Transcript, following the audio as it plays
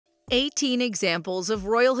18 examples of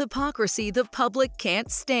royal hypocrisy the public can't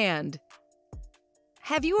stand.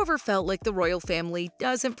 Have you ever felt like the royal family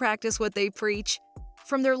doesn't practice what they preach?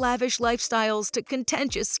 From their lavish lifestyles to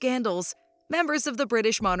contentious scandals, members of the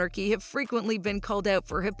British monarchy have frequently been called out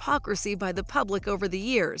for hypocrisy by the public over the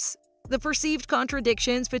years. The perceived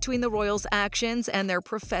contradictions between the royals' actions and their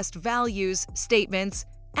professed values, statements,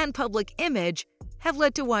 and public image have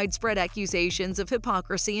led to widespread accusations of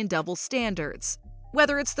hypocrisy and double standards.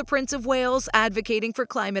 Whether it's the Prince of Wales advocating for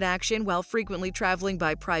climate action while frequently traveling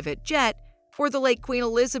by private jet, or the late Queen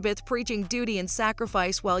Elizabeth preaching duty and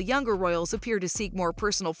sacrifice while younger royals appear to seek more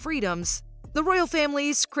personal freedoms, the royal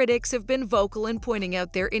family's critics have been vocal in pointing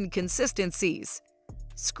out their inconsistencies.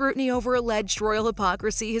 Scrutiny over alleged royal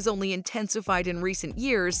hypocrisy has only intensified in recent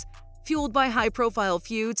years, fueled by high-profile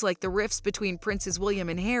feuds like the rifts between Princes William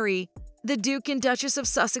and Harry, the Duke and Duchess of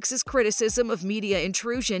Sussex's criticism of media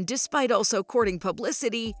intrusion despite also courting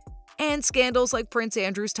publicity, and scandals like Prince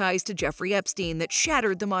Andrew's ties to Jeffrey Epstein that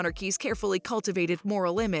shattered the monarchy's carefully cultivated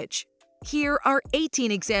moral image. Here are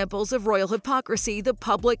 18 examples of royal hypocrisy the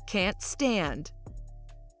public can't stand.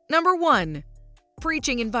 Number 1.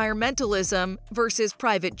 Preaching environmentalism versus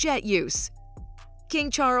private jet use.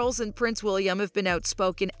 King Charles and Prince William have been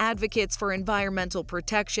outspoken advocates for environmental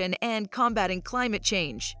protection and combating climate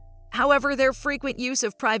change. However, their frequent use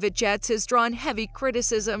of private jets has drawn heavy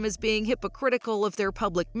criticism as being hypocritical of their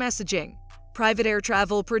public messaging. Private air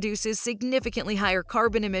travel produces significantly higher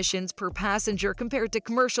carbon emissions per passenger compared to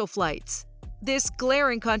commercial flights. This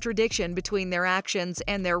glaring contradiction between their actions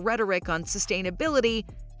and their rhetoric on sustainability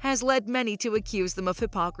has led many to accuse them of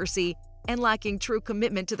hypocrisy and lacking true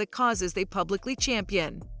commitment to the causes they publicly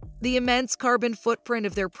champion. The immense carbon footprint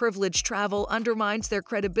of their privileged travel undermines their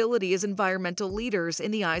credibility as environmental leaders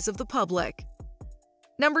in the eyes of the public.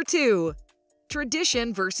 Number 2.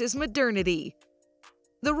 Tradition versus modernity.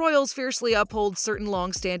 The royals fiercely uphold certain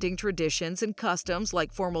long-standing traditions and customs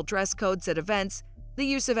like formal dress codes at events, the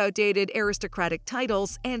use of outdated aristocratic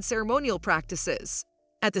titles, and ceremonial practices.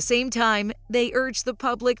 At the same time, they urge the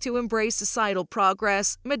public to embrace societal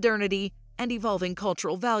progress, modernity, and evolving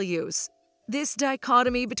cultural values. This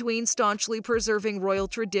dichotomy between staunchly preserving royal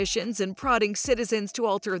traditions and prodding citizens to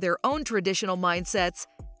alter their own traditional mindsets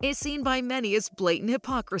is seen by many as blatant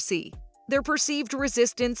hypocrisy. Their perceived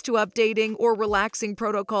resistance to updating or relaxing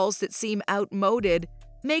protocols that seem outmoded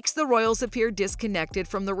makes the royals appear disconnected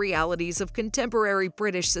from the realities of contemporary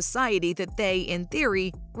British society that they, in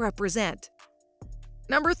theory, represent.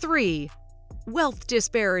 Number 3. Wealth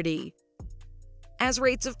disparity. As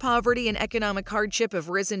rates of poverty and economic hardship have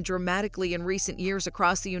risen dramatically in recent years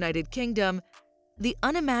across the United Kingdom, the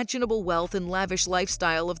unimaginable wealth and lavish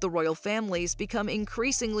lifestyle of the royal families become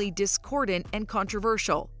increasingly discordant and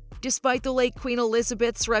controversial. Despite the late Queen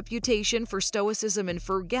Elizabeth's reputation for stoicism and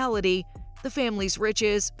frugality, the family's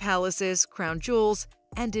riches, palaces, crown jewels,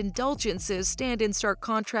 and indulgences stand in stark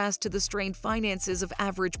contrast to the strained finances of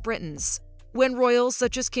average Britons. When royals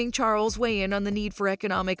such as King Charles weigh in on the need for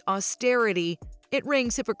economic austerity, it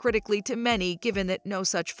rings hypocritically to many given that no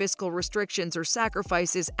such fiscal restrictions or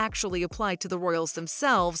sacrifices actually apply to the royals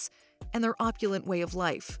themselves and their opulent way of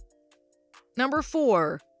life. Number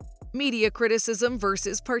 4. Media criticism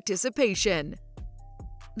versus participation.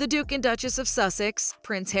 The Duke and Duchess of Sussex,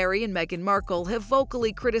 Prince Harry and Meghan Markle have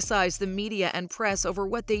vocally criticized the media and press over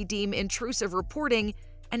what they deem intrusive reporting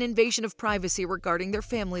and invasion of privacy regarding their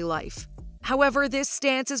family life. However, this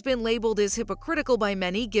stance has been labeled as hypocritical by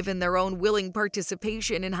many given their own willing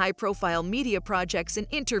participation in high-profile media projects and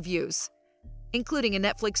interviews, including a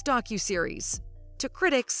Netflix docuseries. To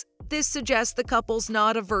critics, this suggests the couple's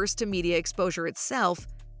not averse to media exposure itself,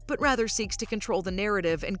 but rather seeks to control the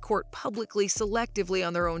narrative and court publicly selectively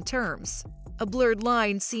on their own terms, a blurred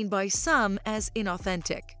line seen by some as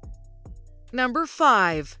inauthentic. Number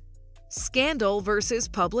 5. Scandal versus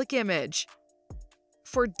public image.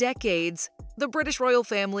 For decades, the British royal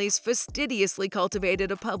families fastidiously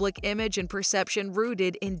cultivated a public image and perception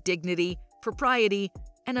rooted in dignity, propriety,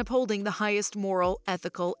 and upholding the highest moral,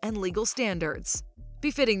 ethical, and legal standards,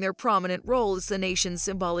 befitting their prominent role as the nation's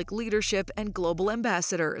symbolic leadership and global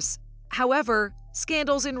ambassadors. However,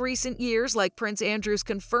 scandals in recent years like Prince Andrew's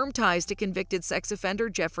confirmed ties to convicted sex offender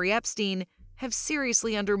Jeffrey Epstein have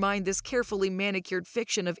seriously undermined this carefully manicured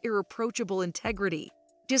fiction of irreproachable integrity.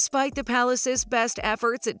 Despite the palace's best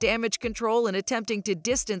efforts at damage control and attempting to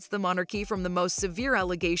distance the monarchy from the most severe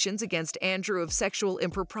allegations against Andrew of sexual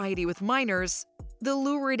impropriety with minors, the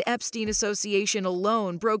lurid Epstein association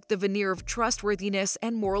alone broke the veneer of trustworthiness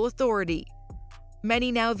and moral authority.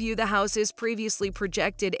 Many now view the house's previously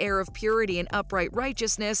projected air of purity and upright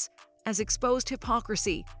righteousness as exposed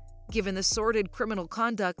hypocrisy, given the sordid criminal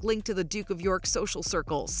conduct linked to the Duke of York's social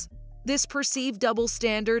circles. This perceived double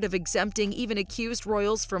standard of exempting even accused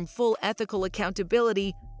royals from full ethical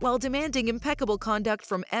accountability while demanding impeccable conduct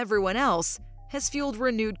from everyone else has fueled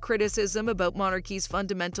renewed criticism about monarchy's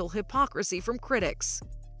fundamental hypocrisy from critics.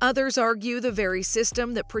 Others argue the very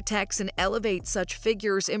system that protects and elevates such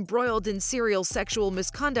figures embroiled in serial sexual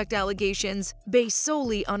misconduct allegations based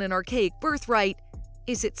solely on an archaic birthright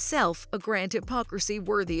is itself a grand hypocrisy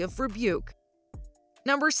worthy of rebuke.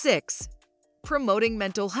 Number 6. Promoting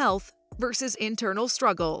mental health versus internal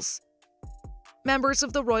struggles. Members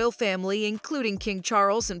of the royal family, including King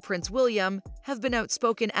Charles and Prince William, have been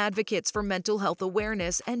outspoken advocates for mental health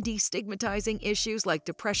awareness and destigmatizing issues like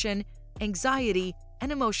depression, anxiety,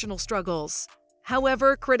 and emotional struggles.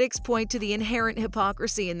 However, critics point to the inherent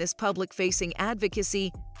hypocrisy in this public-facing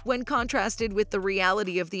advocacy when contrasted with the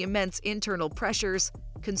reality of the immense internal pressures,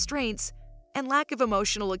 constraints, and lack of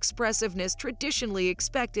emotional expressiveness traditionally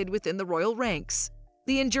expected within the royal ranks.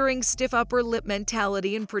 The enduring stiff upper lip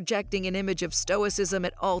mentality and projecting an image of stoicism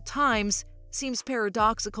at all times seems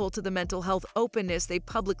paradoxical to the mental health openness they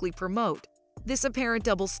publicly promote. This apparent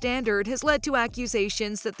double standard has led to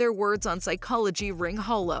accusations that their words on psychology ring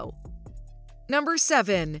hollow. Number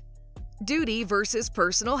 7. Duty versus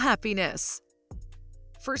personal happiness.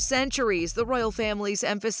 For centuries, the royal families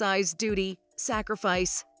emphasized duty,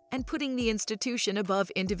 sacrifice, and putting the institution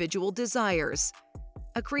above individual desires,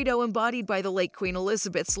 a credo embodied by the late Queen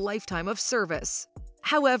Elizabeth's lifetime of service.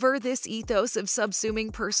 However, this ethos of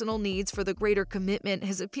subsuming personal needs for the greater commitment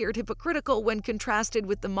has appeared hypocritical when contrasted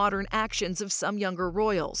with the modern actions of some younger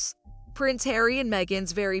royals. Prince Harry and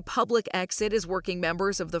Meghan's very public exit as working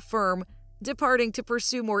members of the firm, departing to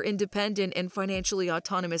pursue more independent and financially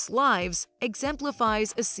autonomous lives,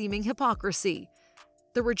 exemplifies a seeming hypocrisy,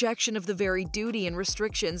 the rejection of the very duty and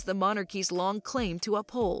restrictions the monarchy's long claimed to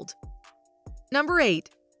uphold. Number 8.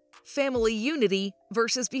 Family unity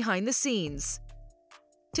versus behind the scenes.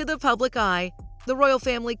 To the public eye, the royal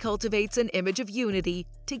family cultivates an image of unity,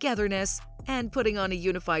 togetherness, and putting on a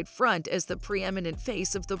unified front as the preeminent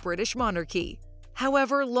face of the British monarchy.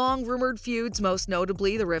 However, long-rumored feuds, most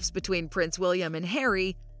notably the rifts between Prince William and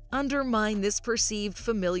Harry, undermine this perceived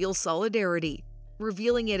familial solidarity,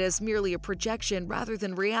 revealing it as merely a projection rather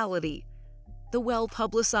than reality. The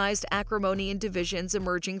well-publicized acrimony and divisions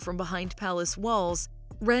emerging from behind palace walls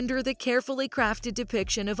render the carefully crafted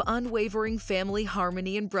depiction of unwavering family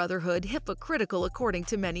harmony and brotherhood hypocritical according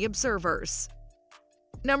to many observers.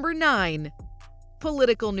 Number 9.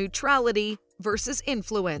 Political neutrality versus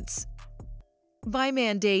influence. By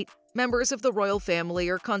mandate, members of the royal family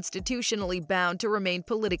are constitutionally bound to remain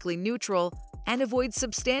politically neutral and avoid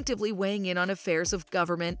substantively weighing in on affairs of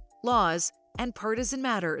government, laws, and partisan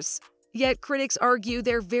matters. Yet critics argue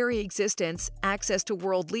their very existence, access to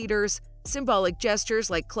world leaders, symbolic gestures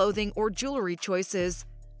like clothing or jewelry choices,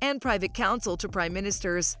 and private counsel to prime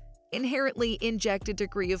ministers inherently inject a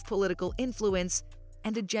degree of political influence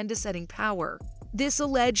and agenda-setting power. This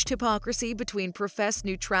alleged hypocrisy between professed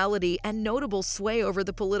neutrality and notable sway over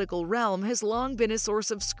the political realm has long been a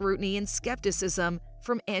source of scrutiny and skepticism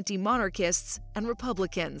from anti-monarchists and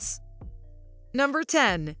Republicans. Number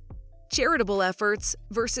 10. Charitable efforts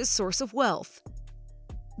versus source of wealth.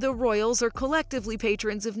 The royals are collectively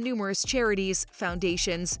patrons of numerous charities,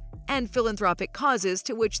 foundations, and philanthropic causes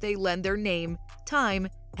to which they lend their name, time,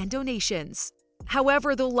 and donations.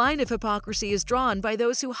 However, the line of hypocrisy is drawn by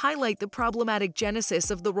those who highlight the problematic genesis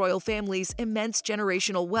of the royal family's immense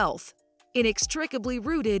generational wealth, inextricably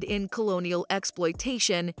rooted in colonial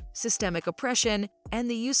exploitation, systemic oppression, and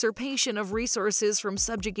the usurpation of resources from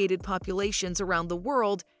subjugated populations around the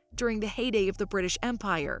world during the heyday of the British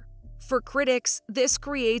Empire. For critics, this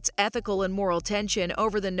creates ethical and moral tension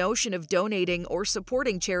over the notion of donating or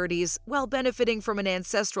supporting charities while benefiting from an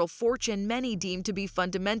ancestral fortune many deem to be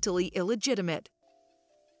fundamentally illegitimate.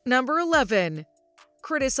 Number 11.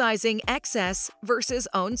 Criticizing excess versus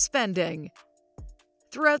own spending.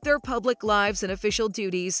 Throughout their public lives and official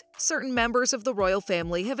duties, certain members of the royal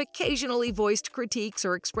family have occasionally voiced critiques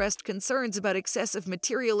or expressed concerns about excessive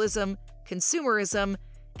materialism, consumerism,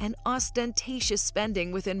 and ostentatious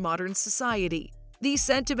spending within modern society. These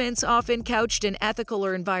sentiments, often couched in ethical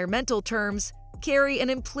or environmental terms, carry an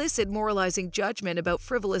implicit moralizing judgment about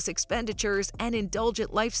frivolous expenditures and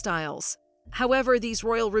indulgent lifestyles. However, these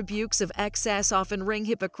royal rebukes of excess often ring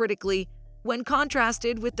hypocritically when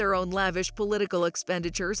contrasted with their own lavish political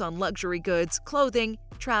expenditures on luxury goods, clothing,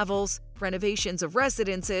 travels, renovations of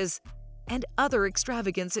residences, and other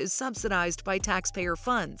extravagances subsidized by taxpayer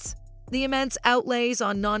funds. The immense outlays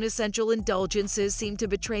on non-essential indulgences seem to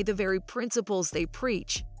betray the very principles they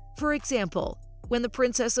preach. For example, When the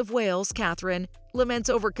Princess of Wales, Catherine, laments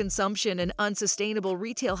overconsumption and unsustainable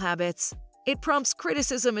retail habits, it prompts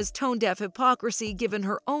criticism as tone-deaf hypocrisy given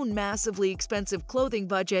her own massively expensive clothing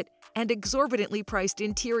budget and exorbitantly priced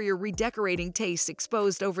interior redecorating tastes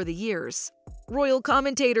exposed over the years. Royal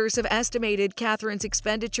commentators have estimated Catherine's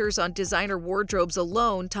expenditures on designer wardrobes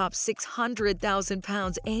alone top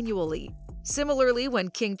 £600,000 annually. Similarly, when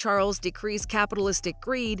King Charles decrees capitalistic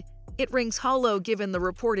greed, it rings hollow given the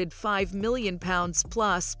reported £5 million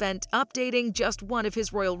plus spent updating just one of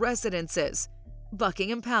his royal residences,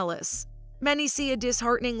 Buckingham Palace. Many see a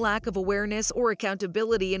disheartening lack of awareness or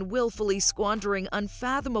accountability in willfully squandering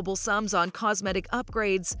unfathomable sums on cosmetic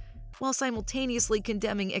upgrades, while simultaneously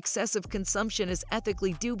condemning excessive consumption as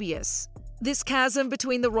ethically dubious. This chasm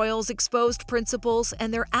between the royals' exposed principles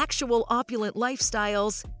and their actual opulent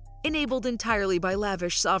lifestyles, enabled entirely by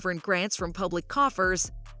lavish sovereign grants from public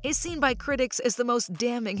coffers, is seen by critics as the most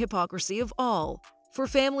damning hypocrisy of all. For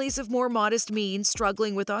families of more modest means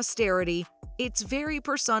struggling with austerity, its very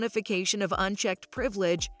personification of unchecked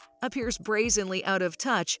privilege appears brazenly out of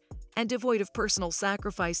touch and devoid of personal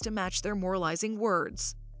sacrifice to match their moralizing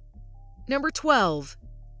words. Number 12.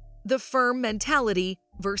 The firm mentality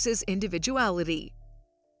versus individuality.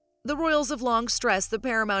 The royals have long stressed the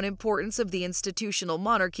paramount importance of the institutional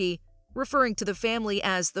monarchy, referring to the family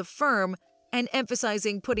as the firm and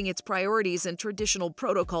emphasizing putting its priorities and traditional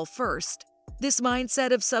protocol first. This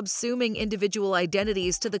mindset of subsuming individual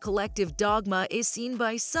identities to the collective dogma is seen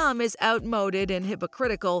by some as outmoded and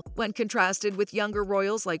hypocritical when contrasted with younger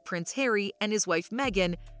royals like Prince Harry and his wife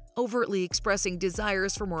Meghan, overtly expressing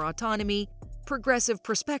desires for more autonomy, progressive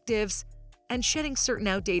perspectives, and shedding certain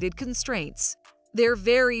outdated constraints. Their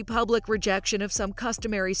very public rejection of some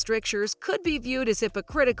customary strictures could be viewed as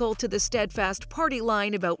hypocritical to the steadfast party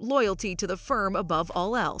line about loyalty to the firm above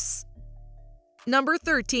all else. Number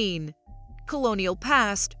 13. Colonial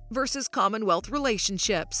past versus Commonwealth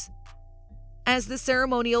relationships. As the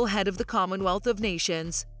ceremonial head of the Commonwealth of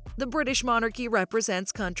Nations, the British monarchy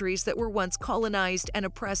represents countries that were once colonized and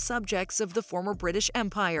oppressed subjects of the former British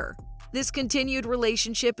Empire. This continued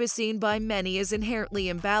relationship is seen by many as inherently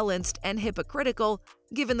imbalanced and hypocritical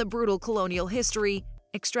given the brutal colonial history,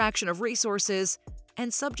 extraction of resources,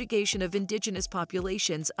 and subjugation of indigenous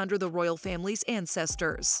populations under the royal family's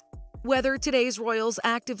ancestors. Whether today's royals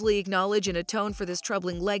actively acknowledge and atone for this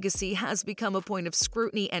troubling legacy has become a point of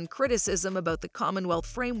scrutiny and criticism about the Commonwealth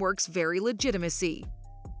framework's very legitimacy.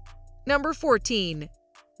 Number 14.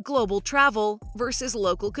 Global travel versus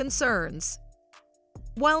local concerns.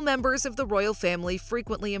 While members of the royal family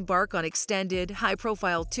frequently embark on extended,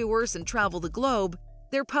 high-profile tours and travel the globe,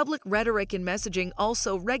 their public rhetoric and messaging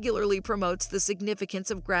also regularly promotes the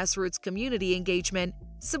significance of grassroots community engagement,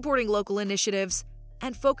 supporting local initiatives,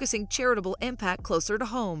 and focusing charitable impact closer to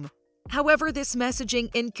home. However, this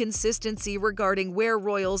messaging inconsistency regarding where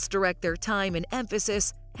royals direct their time and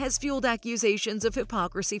emphasis has fueled accusations of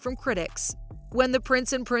hypocrisy from critics. When the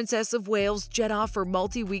Prince and Princess of Wales jet off for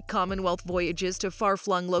multi-week Commonwealth voyages to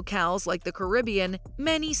far-flung locales like the Caribbean,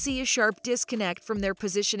 many see a sharp disconnect from their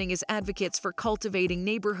positioning as advocates for cultivating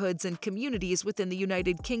neighborhoods and communities within the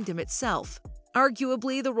United Kingdom itself.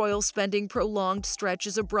 Arguably, the royal spending prolonged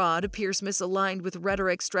stretches abroad appears misaligned with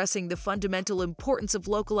rhetoric stressing the fundamental importance of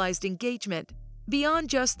localized engagement. Beyond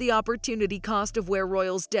just the opportunity cost of where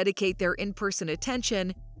royals dedicate their in-person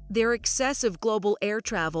attention, their excessive global air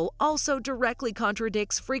travel also directly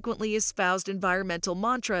contradicts frequently espoused environmental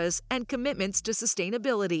mantras and commitments to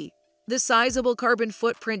sustainability. The sizable carbon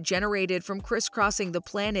footprint generated from crisscrossing the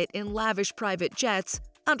planet in lavish private jets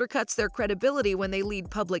undercuts their credibility when they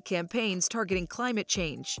lead public campaigns targeting climate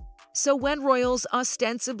change. So when royals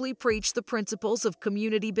ostensibly preach the principles of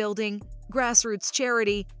community building, grassroots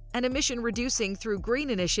charity, and emission reducing through green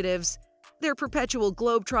initiatives, their perpetual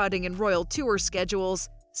globetrotting and royal tour schedules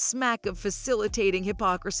smack of facilitating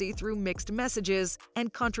hypocrisy through mixed messages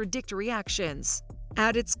and contradictory actions.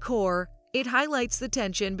 At its core, it highlights the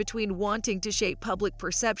tension between wanting to shape public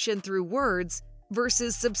perception through words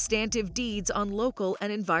versus substantive deeds on local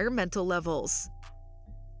and environmental levels.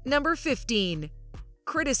 Number 15.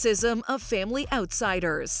 Criticism of family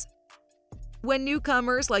outsiders. When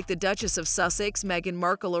newcomers like the Duchess of Sussex, Meghan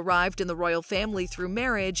Markle, arrived in the royal family through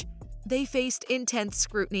marriage, they faced intense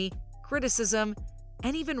scrutiny, criticism,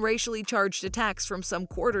 and even racially charged attacks from some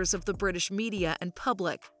quarters of the British media and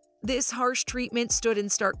public. This harsh treatment stood in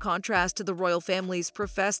stark contrast to the royal family's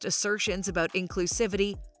professed assertions about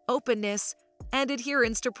inclusivity, openness, and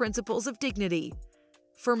adherence to principles of dignity.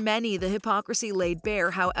 For many, the hypocrisy laid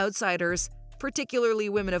bare how outsiders, particularly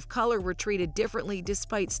women of color, were treated differently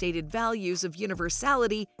despite stated values of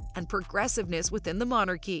universality and progressiveness within the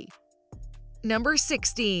monarchy. Number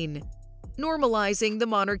 16. Normalizing the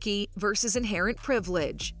monarchy versus inherent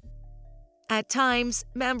privilege. At times,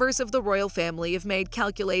 members of the royal family have made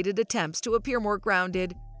calculated attempts to appear more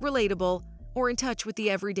grounded, relatable, or in touch with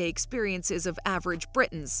the everyday experiences of average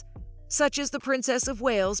Britons, such as the Princess of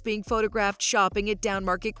Wales being photographed shopping at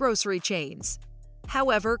downmarket grocery chains.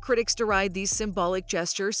 However, critics deride these symbolic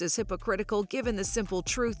gestures as hypocritical given the simple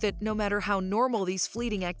truth that no matter how normal these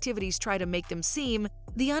fleeting activities try to make them seem,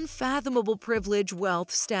 the unfathomable privilege,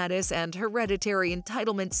 wealth, status, and hereditary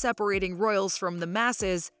entitlement separating royals from the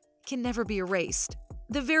masses can never be erased.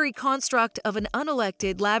 The very construct of an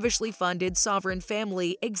unelected, lavishly funded sovereign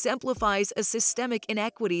family exemplifies a systemic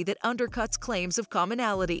inequity that undercuts claims of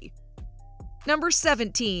commonality. Number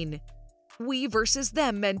 17. We versus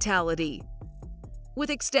them mentality. With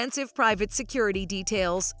extensive private security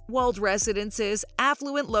details, walled residences,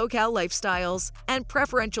 affluent locale lifestyles, and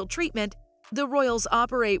preferential treatment, the royals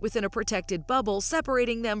operate within a protected bubble,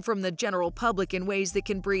 separating them from the general public in ways that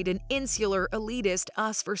can breed an insular, elitist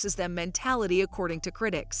us versus them mentality, according to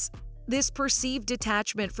critics. This perceived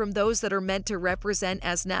detachment from those that are meant to represent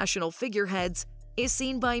as national figureheads is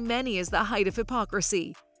seen by many as the height of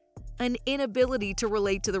hypocrisy. An inability to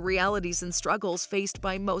relate to the realities and struggles faced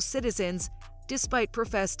by most citizens, despite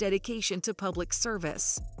professed dedication to public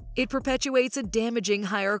service. It perpetuates a damaging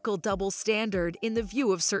hierarchical double standard in the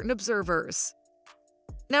view of certain observers.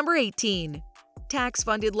 Number 18.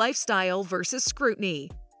 Tax-funded lifestyle versus scrutiny.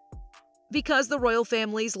 Because the royal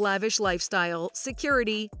family's lavish lifestyle,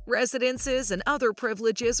 security, residences, and other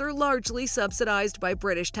privileges are largely subsidized by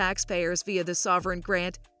British taxpayers via the sovereign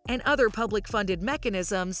grant and other public-funded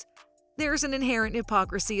mechanisms, there's an inherent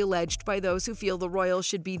hypocrisy alleged by those who feel the royals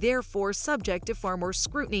should be therefore subject to far more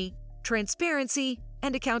scrutiny, transparency,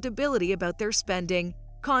 and accountability about their spending,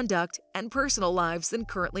 conduct, and personal lives than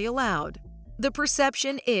currently allowed. The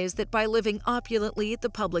perception is that by living opulently at the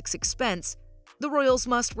public's expense, the royals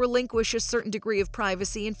must relinquish a certain degree of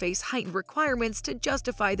privacy and face heightened requirements to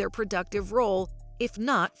justify their productive role, if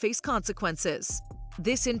not face consequences.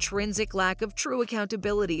 This intrinsic lack of true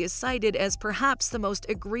accountability is cited as perhaps the most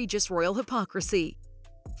egregious royal hypocrisy.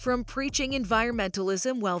 From preaching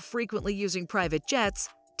environmentalism while frequently using private jets,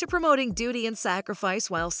 to promoting duty and sacrifice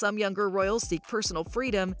while some younger royals seek personal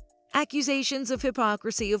freedom, accusations of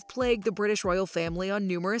hypocrisy have plagued the British royal family on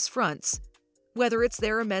numerous fronts. Whether it's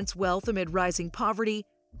their immense wealth amid rising poverty,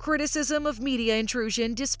 criticism of media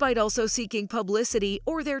intrusion despite also seeking publicity,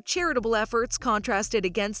 or their charitable efforts contrasted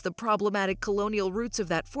against the problematic colonial roots of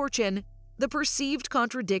that fortune, the perceived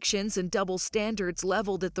contradictions and double standards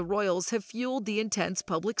leveled at the royals have fueled the intense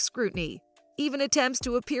public scrutiny. Even attempts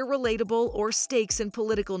to appear relatable or stakes in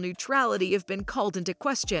political neutrality have been called into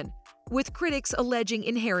question, with critics alleging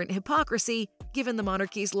inherent hypocrisy given the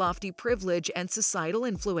monarchy's lofty privilege and societal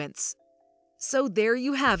influence. So there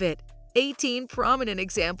you have it, 18 prominent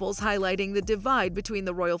examples highlighting the divide between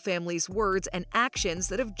the royal family's words and actions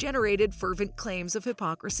that have generated fervent claims of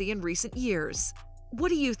hypocrisy in recent years. What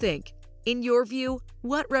do you think? In your view,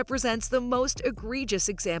 what represents the most egregious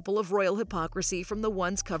example of royal hypocrisy from the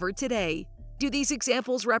ones covered today? Do these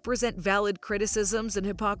examples represent valid criticisms and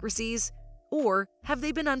hypocrisies, or have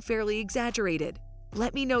they been unfairly exaggerated?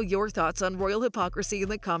 Let me know your thoughts on royal hypocrisy in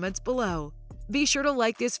the comments below. Be sure to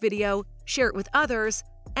like this video, share it with others,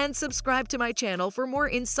 and subscribe to my channel for more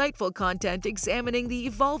insightful content examining the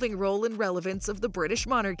evolving role and relevance of the British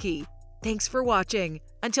monarchy. Thanks for watching.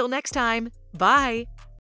 Until next time, bye!